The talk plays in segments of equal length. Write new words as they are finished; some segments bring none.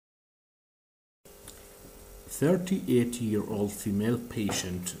38-year-old female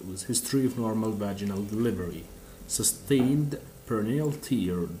patient with history of normal vaginal delivery sustained perineal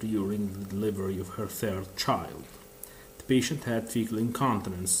tear during the delivery of her third child. The patient had fecal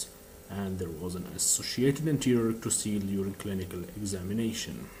incontinence and there was an associated anterior rectocele during clinical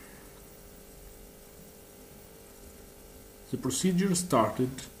examination. The procedure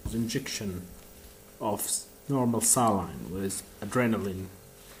started with injection of normal saline with adrenaline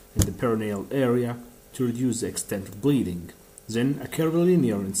in the perineal area to reduce the extent of bleeding. Then a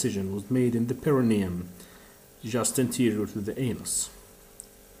curvilinear incision was made in the perineum just anterior to the anus.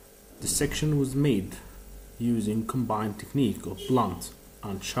 The section was made using combined technique of blunt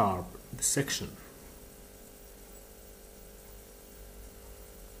and sharp dissection.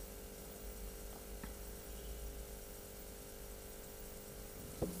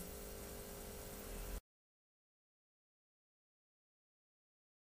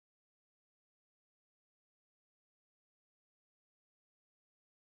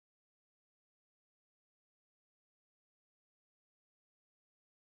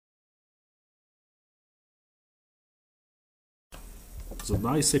 The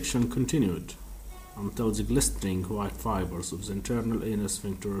dissection continued until the glistening white fibers of the internal anus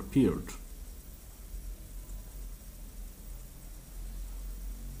sphincter appeared.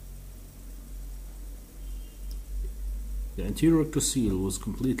 The anterior rectocele was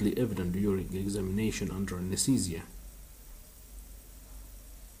completely evident during examination under anesthesia.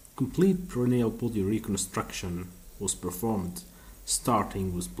 Complete perineal body reconstruction was performed,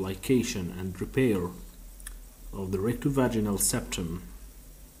 starting with plication and repair of the rectovaginal septum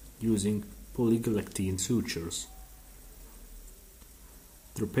using polygalactine sutures.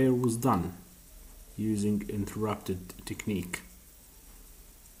 The repair was done using interrupted technique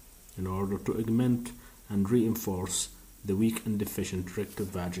in order to augment and reinforce the weak and deficient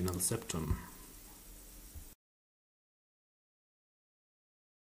rectovaginal septum.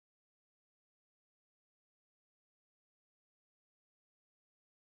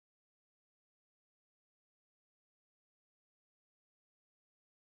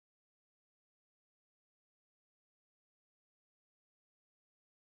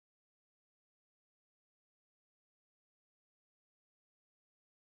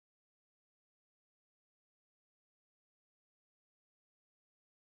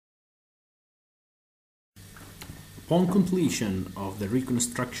 Upon completion of the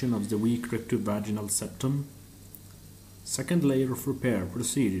reconstruction of the weak rectovaginal septum, second layer of repair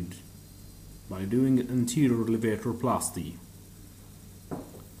proceeded by doing an anterior levatorplasty.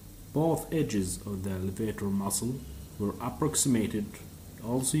 Both edges of the levator muscle were approximated,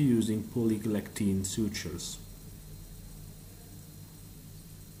 also using polygalactine sutures.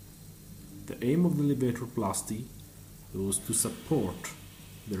 The aim of the levatorplasty was to support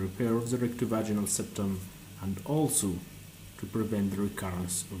the repair of the rectovaginal septum and also to prevent the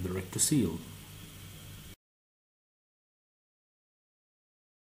recurrence of the rectocele.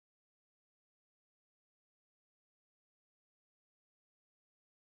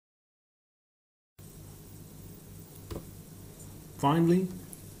 Finally,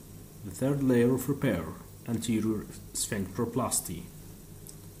 the third layer of repair, anterior sphincteroplasty.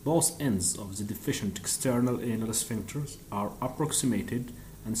 Both ends of the deficient external anal sphincters are approximated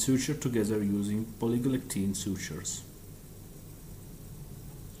and sutured together using polygalactine sutures.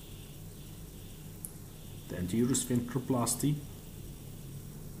 The anterior sphincteroplasty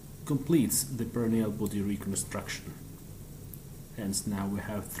completes the perineal body reconstruction. Hence now we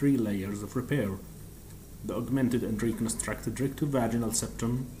have three layers of repair: the augmented and reconstructed rectovaginal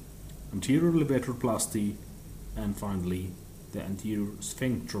septum, anterior levatorplasty, and finally the anterior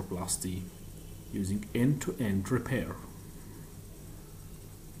sphincteroplasty using end-to-end repair.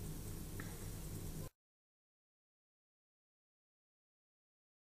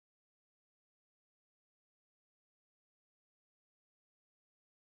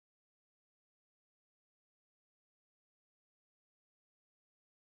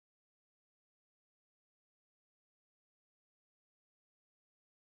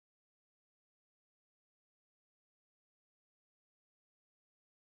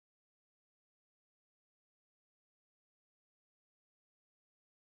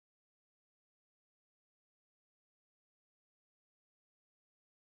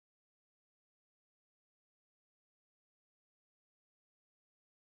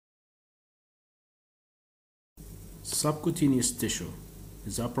 Subcutaneous tissue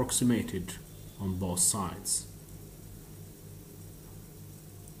is approximated on both sides.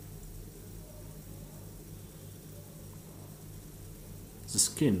 The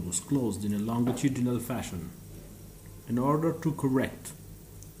skin was closed in a longitudinal fashion in order to correct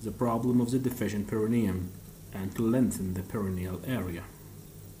the problem of the deficient perineum and to lengthen the perineal area.